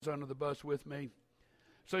under the bus with me.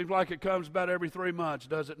 Seems like it comes about every 3 months,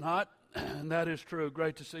 does it not? And that is true.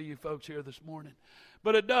 Great to see you folks here this morning.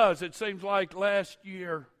 But it does. It seems like last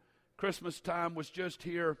year, Christmas time was just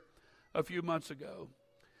here a few months ago.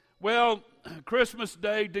 Well, Christmas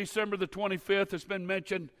Day, December the 25th, has been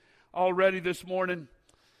mentioned already this morning.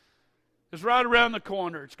 It's right around the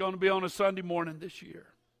corner. It's going to be on a Sunday morning this year.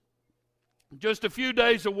 Just a few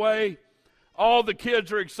days away. All the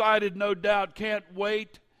kids are excited, no doubt, can't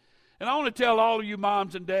wait. And I want to tell all of you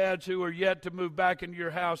moms and dads who are yet to move back into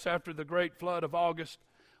your house after the great flood of August,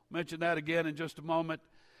 I'll mention that again in just a moment.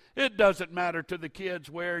 It doesn't matter to the kids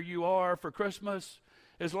where you are for Christmas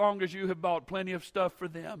as long as you have bought plenty of stuff for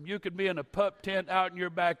them. You could be in a pup tent out in your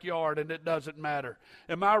backyard and it doesn't matter.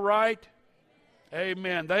 Am I right?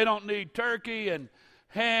 Amen. They don't need turkey and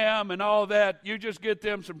ham and all that. You just get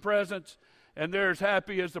them some presents and they're as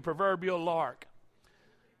happy as the proverbial lark.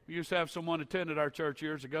 We used to have someone attend at our church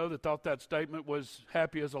years ago that thought that statement was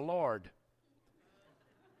happy as a lord.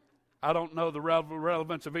 I don't know the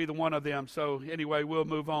relevance of either one of them, so anyway, we'll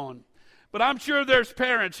move on. But I'm sure there's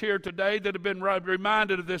parents here today that have been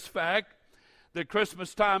reminded of this fact, that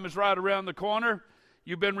Christmas time is right around the corner.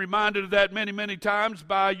 You've been reminded of that many, many times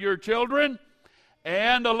by your children.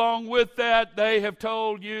 And along with that, they have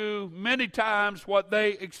told you many times what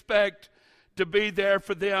they expect to be there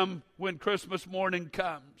for them when Christmas morning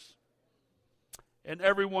comes. And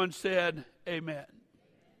everyone said, amen.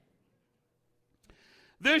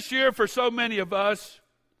 This year, for so many of us,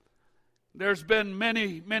 there's been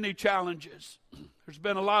many, many challenges. There's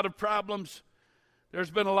been a lot of problems.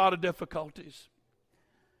 There's been a lot of difficulties.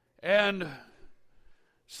 And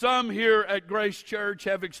some here at Grace Church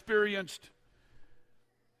have experienced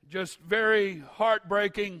just very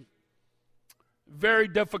heartbreaking, very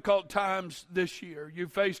difficult times this year. You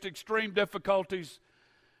faced extreme difficulties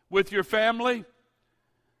with your family.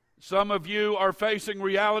 Some of you are facing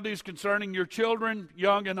realities concerning your children,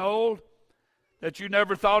 young and old, that you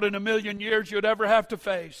never thought in a million years you'd ever have to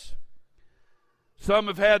face. Some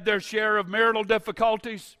have had their share of marital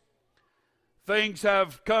difficulties. Things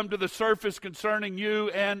have come to the surface concerning you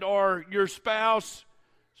and or your spouse.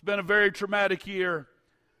 It's been a very traumatic year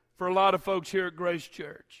for a lot of folks here at Grace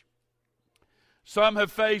Church. Some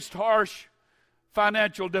have faced harsh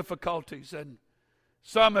financial difficulties, and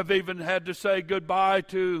some have even had to say goodbye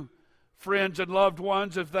to friends and loved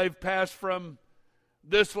ones as they've passed from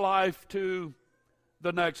this life to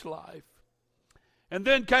the next life. And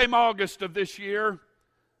then came August of this year,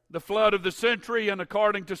 the flood of the century, and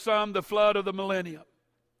according to some, the flood of the millennium.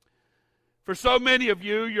 For so many of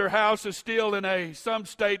you, your house is still in some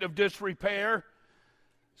state of disrepair.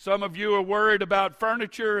 Some of you are worried about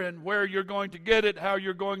furniture and where you're going to get it, how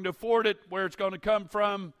you're going to afford it, where it's going to come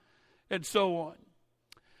from, and so on.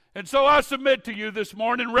 And so I submit to you this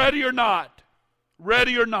morning, ready or not,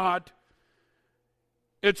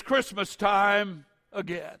 it's Christmas time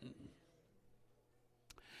again.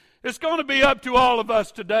 It's going to be up to all of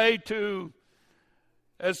us today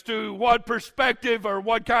as to what perspective or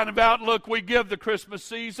what kind of outlook we give the Christmas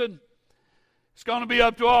season. It's going to be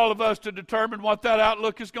up to all of us to determine what that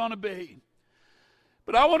outlook is going to be.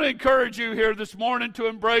 But I want to encourage you here this morning to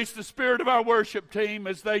embrace the spirit of our worship team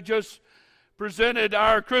as they just presented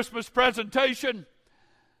our Christmas presentation.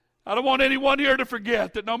 I don't want anyone here to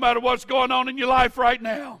forget that no matter what's going on in your life right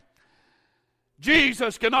now,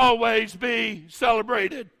 Jesus can always be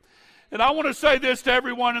celebrated. And I want to say this to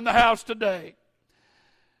everyone in the house today.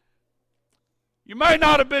 You may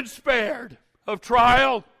not have been spared of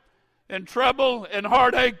trial and trouble and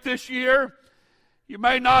heartache this year. You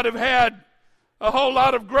may not have had a whole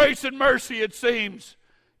lot of grace and mercy, it seems,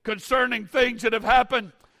 concerning things that have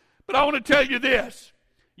happened. But I want to tell you this.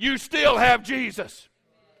 You still have Jesus.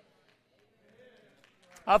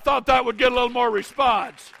 I thought that would get a little more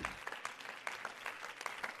response.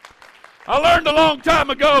 I learned a long time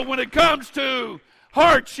ago when it comes to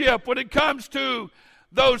hardship, when it comes to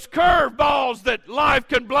those curveballs that life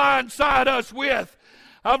can blindside us with,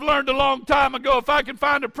 I've learned a long time ago, if I can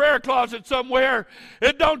find a prayer closet somewhere,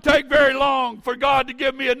 it don't take very long for God to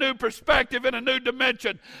give me a new perspective and a new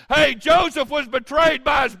dimension. Hey, Joseph was betrayed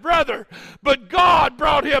by his brother, but God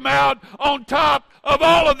brought him out on top of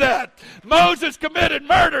all of that. Moses committed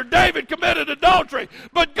murder. David committed adultery.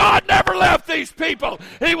 But God never left these people.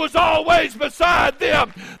 He was always beside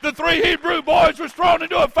them. The 3 Hebrew boys was thrown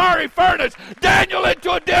into a fiery furnace. Daniel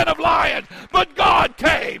into a den of lions. But God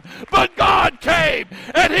came.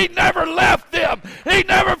 And he never left them. He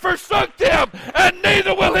never forsook them. And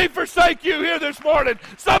neither will he forsake you here this morning.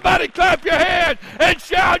 Somebody clap your hands and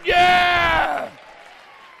shout, yeah!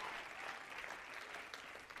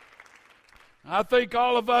 I think think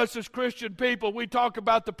all of us as Christian people, we talk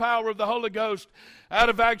about the power of the Holy Ghost out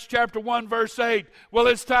of Acts chapter 1, verse 8. Well,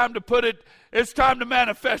 it's time to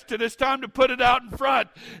manifest it. It's time to put it out in front.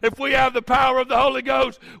 If we have the power of the Holy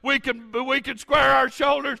Ghost, we can square our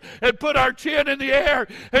shoulders and put our chin in the air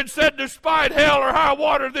and say, despite hell or high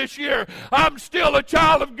water this year, I'm still a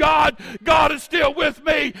child of God. God is still with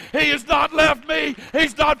me. He has not left me.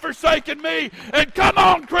 He's not forsaken me. And come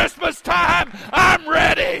on, Christmas time, I'm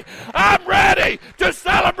ready. I'm ready to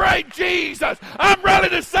celebrate Jesus. I'm ready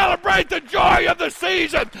to celebrate the joy of the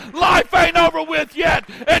season. Life ain't over with yet,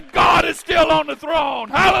 and God is still on the throne.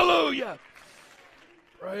 Hallelujah.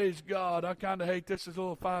 Praise God. I kind of hate this as a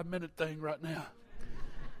little 5-minute thing right now.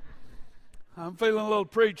 I'm feeling a little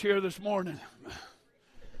preach here this morning.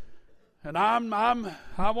 And I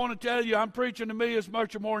want to tell you, I'm preaching to me as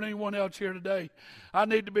much or more than anyone else here today. I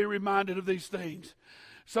need to be reminded of these things.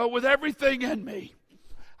 So with everything in me,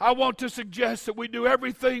 I want to suggest that we do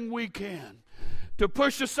everything we can to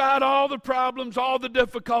push aside all the problems, all the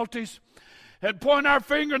difficulties, and point our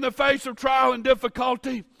finger in the face of trial and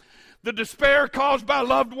difficulty, the despair caused by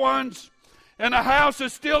loved ones, and a house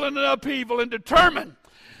is still in an upheaval, and determine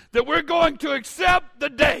that we're going to accept the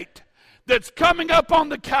date that's coming up on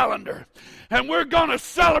the calendar. And we're going to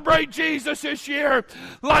celebrate Jesus this year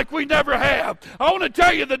like we never have. I want to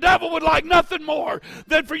tell you, the devil would like nothing more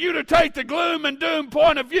than for you to take the gloom and doom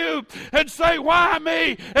point of view and say, why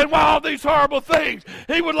me and why all these horrible things?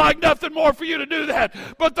 He would like nothing more for you to do that.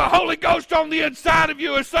 But the Holy Ghost on the inside of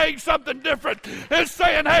you is saying something different. It's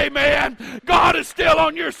saying, hey man, God is still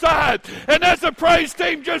on your side. And as the praise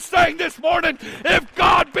team just sang this morning, if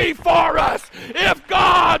God be for us, if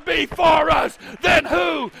God be for us, then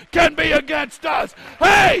who can be against us?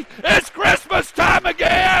 Hey, it's Christmas time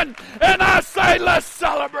again, and I say let's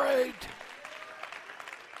celebrate.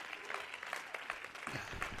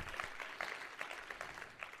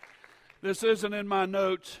 This isn't in my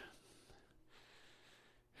notes,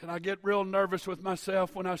 and I get real nervous with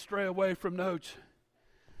myself when I stray away from notes.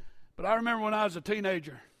 But I remember when I was a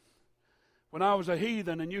teenager, when I was a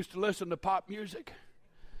heathen and used to listen to pop music.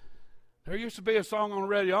 There used to be a song on the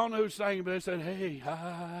radio. I don't know who sang it, but they said, hey,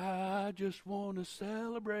 I just want to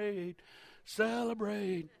celebrate,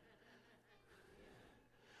 celebrate.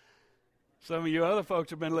 Some of you other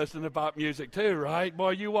folks have been listening to pop music too, right?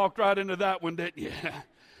 Boy, you walked right into that one, didn't you?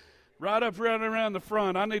 Right up around the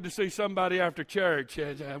front. I need to see somebody after church.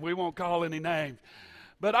 We won't call any names.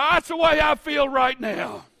 But that's the way I feel right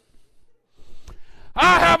now.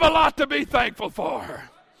 I have a lot to be thankful for.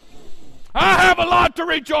 I have a lot to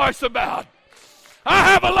rejoice about. I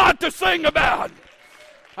have a lot to sing about.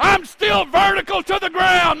 I'm still vertical to the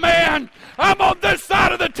ground, man. I'm on this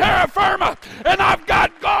side of the terra firma, and I've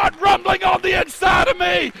got God rumbling on the inside of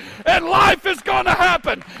me. And life is going to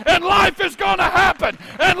happen, and life is going to happen,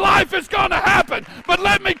 and life is going to happen. But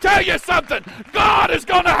let me tell you something. God is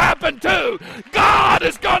going to happen too. God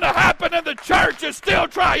is going to happen, and the church is still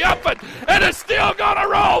triumphant, and it's still going to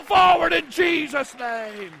roll forward in Jesus'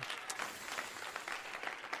 name.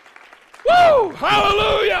 Woo!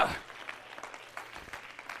 Hallelujah!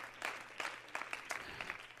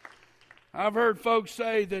 I've heard folks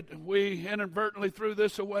say that we inadvertently threw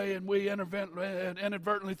this away and we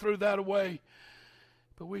inadvertently threw that away.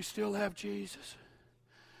 But we still have Jesus.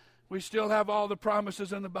 We still have all the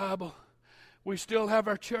promises in the Bible. We still have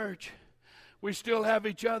our church. We still have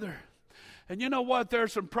each other. And you know what? There are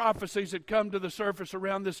some prophecies that come to the surface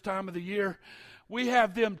around this time of the year. We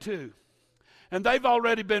have them too. And they've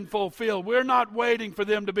already been fulfilled. We're not waiting for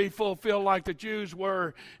them to be fulfilled like the Jews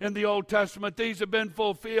were in the Old Testament. These have been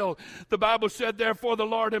fulfilled. The Bible said, therefore the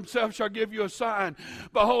Lord himself shall give you a sign.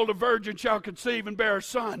 Behold, a virgin shall conceive and bear a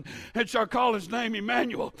son, and shall call his name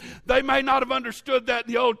Emmanuel. They may not have understood that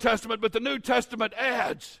in the Old Testament, but the New Testament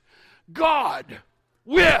adds, God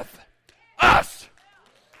with us.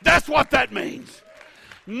 That's what that means.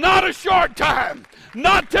 Not a short time,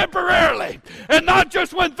 not temporarily, and not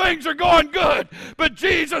just when things are going good. But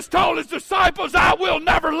Jesus told his disciples, I will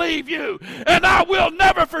never leave you, and I will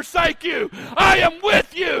never forsake you. I am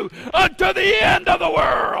with you unto the end of the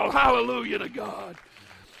world. Hallelujah to God.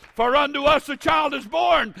 For unto us a child is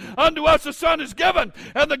born, unto us a son is given,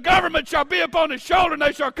 and the government shall be upon his shoulder, and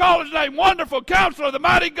they shall call his name Wonderful Counselor, the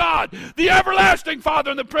Mighty God, the Everlasting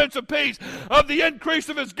Father, and the Prince of Peace. Of the increase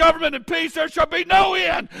of his government and peace there shall be no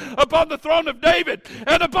end upon the throne of David,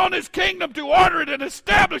 and upon his kingdom to order it and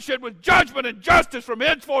establish it with judgment and justice from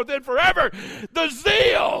henceforth and forever. The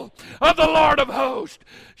zeal of the Lord of hosts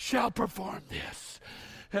shall perform this.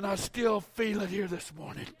 And I still feel it here this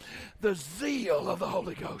morning. The zeal of the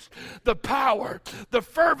Holy Ghost, the power, the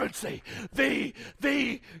fervency,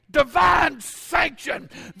 the divine sanction,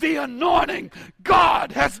 the anointing.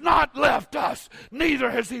 God has not left us, neither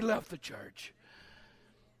has He left the church.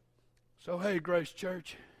 So, hey, Grace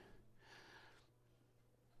Church,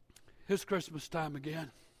 it's Christmas time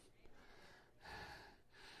again.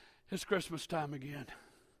 It's Christmas time again.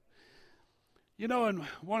 You know, and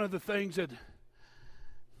one of the things that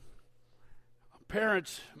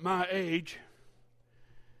parents my age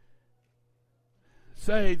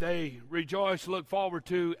say they rejoice, look forward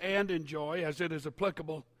to, and enjoy, as it is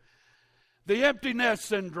applicable, the empty nest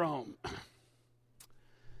syndrome.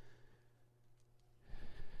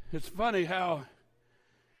 It's funny how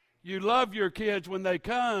you love your kids when they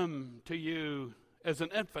come to you as an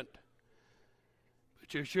infant,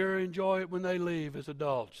 but you sure enjoy it when they leave as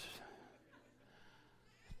adults.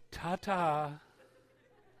 Ta-ta.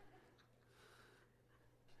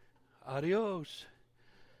 Adios.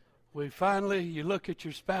 You look at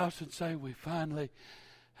your spouse and say, we finally,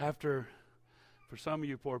 after, for some of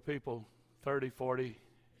you poor people, 30, 40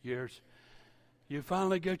 years, you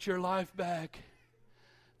finally get your life back.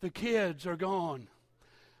 The kids are gone.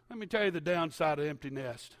 Let me tell you the downside of empty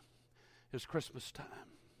nest is Christmas time.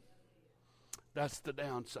 That's the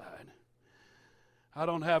downside. I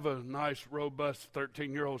don't have a nice, robust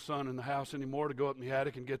 13-year-old son in the house anymore to go up in the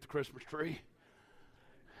attic and get the Christmas tree.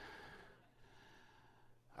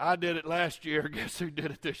 I did it last year. Guess who did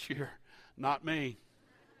it this year? Not me.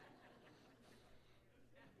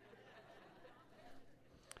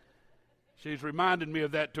 She's reminded me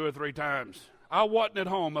of that 2 or 3 times. I wasn't at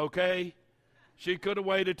home, okay? She could have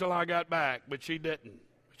waited till I got back, but she didn't.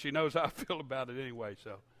 She knows how I feel about it anyway,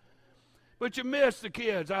 so. But you miss the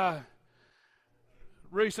kids. I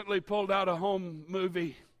recently pulled out a home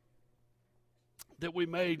movie that we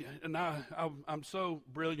made, and I'm so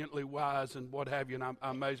brilliantly wise and what have you, and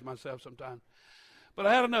I amaze myself sometimes. But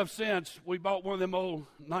I had enough sense. We bought one of them old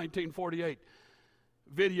 1948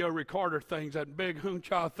 video recorder things, that big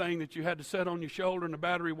Hooncha thing that you had to set on your shoulder, and the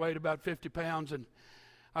battery weighed about 50 pounds. And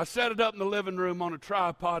I set it up in the living room on a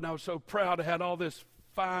tripod, and I was so proud I had all this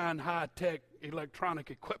fine, high-tech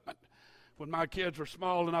electronic equipment when my kids were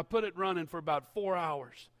small, and I put it running for about 4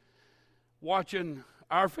 hours, watching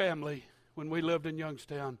our family, when we lived in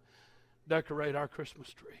Youngstown, decorate our Christmas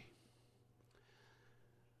tree.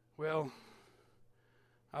 Well,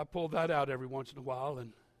 I pull that out every once in a while,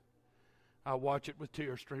 and I watch it with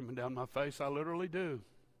tears streaming down my face. I literally do.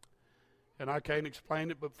 And I can't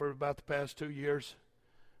explain it, but for about the past 2 years,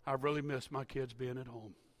 I've really missed my kids being at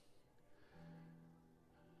home.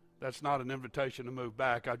 That's not an invitation to move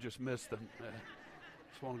back. I just miss them.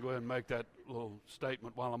 Just want to go ahead and make that little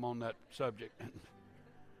statement while I'm on that subject.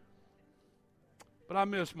 But I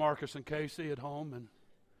miss Marcus and Casey at home, and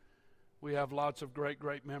we have lots of great,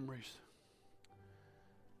 great memories.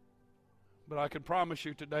 But I can promise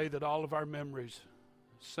you today that all of our memories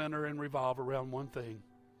center and revolve around one thing,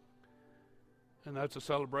 and that's a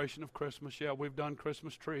celebration of Christmas. Yeah, we've done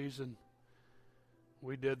Christmas trees, and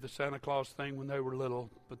we did the Santa Claus thing when they were little,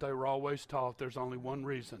 but they were always taught there's only one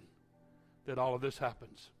reason that all of this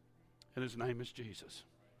happens, and His name is Jesus.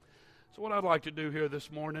 So what I'd like to do here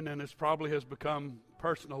this morning, and it probably has become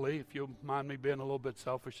personally, if you'll mind me being a little bit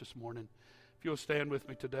selfish this morning, if you'll stand with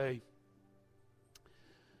me today,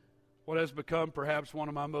 what has become perhaps one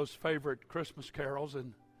of my most favorite Christmas carols,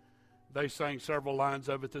 and they sang several lines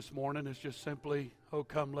of it this morning, is just simply, "Oh,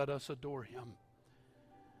 come, let us adore Him."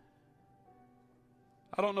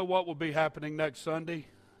 I don't know what will be happening next Sunday.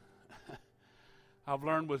 I've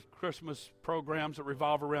learned with Christmas programs that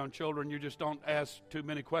revolve around children, you just don't ask too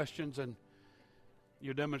many questions, and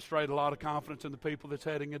you demonstrate a lot of confidence in the people that's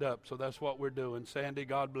heading it up. So that's what we're doing. Sandy,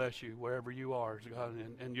 God bless you wherever you are,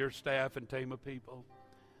 and your staff and team of people.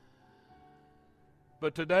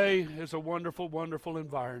 But today is a wonderful, wonderful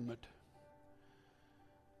environment.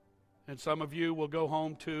 And some of you will go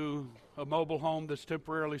home to a mobile home that's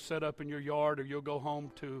temporarily set up in your yard, or you'll go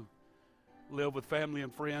home to live with family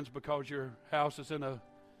and friends because your house is in a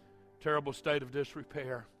terrible state of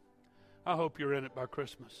disrepair. I hope you're in it by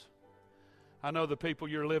Christmas. I know the people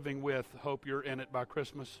you're living with hope you're in it by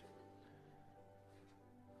Christmas.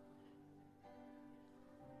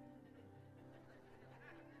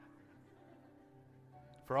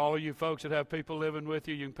 For all of you folks that have people living with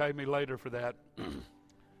you, you can pay me later for that.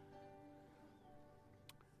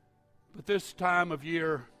 But this time of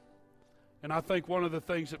year, and I think one of the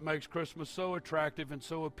things that makes Christmas so attractive and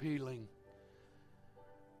so appealing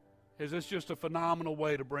is it's just a phenomenal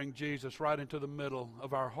way to bring Jesus right into the middle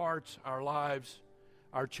of our hearts, our lives,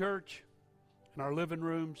 our church, in our living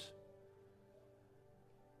rooms,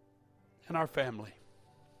 in our family.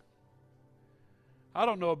 I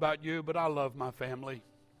don't know about you, but I love my family.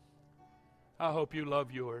 I hope you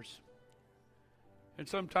love yours. And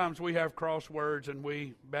sometimes we have crosswords and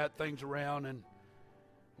we bat things around and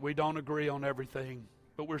we don't agree on everything,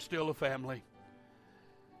 but we're still a family.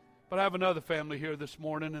 But I have another family here this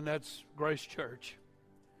morning, and that's Grace Church.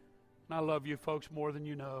 And I love you folks more than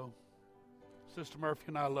you know. Sister Murphy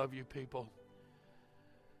and I love you people.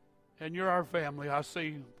 And you're our family. I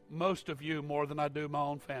see most of you more than I do my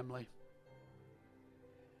own family.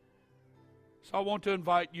 So I want to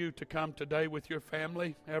invite you to come today with your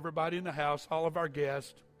family, everybody in the house, all of our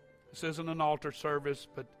guests. This isn't an altar service,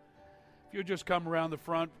 but if you'll just come around the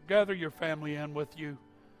front, gather your family in with you.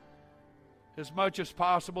 As much as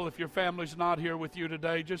possible, if your family's not here with you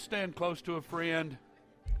today, just stand close to a friend.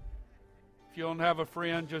 If you don't have a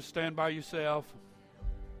friend, just stand by yourself.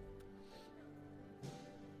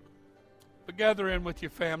 But gather in with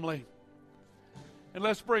your family. And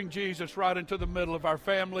let's bring Jesus right into the middle of our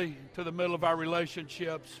family, to the middle of our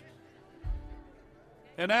relationships.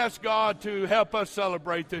 And ask God to help us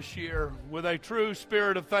celebrate this year with a true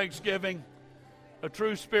spirit of thanksgiving, a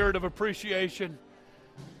true spirit of appreciation.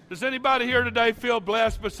 Does anybody here today feel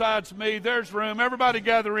blessed besides me? There's room. Everybody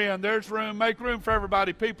gather in. There's room. Make room for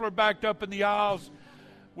everybody. People are backed up in the aisles.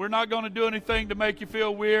 We're not going to do anything to make you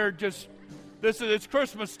feel weird. It's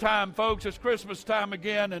Christmas time, folks. It's Christmas time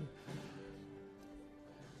again, and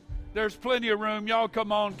there's plenty of room. Y'all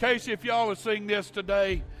come on. Casey, if y'all will sing this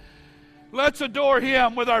today. Let's adore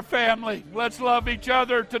Him with our family. Let's love each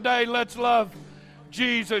other today. Let's love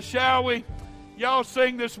Jesus, shall we? Y'all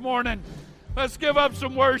sing this morning. Let's give up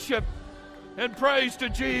some worship and praise to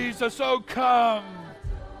Jesus. Oh, come.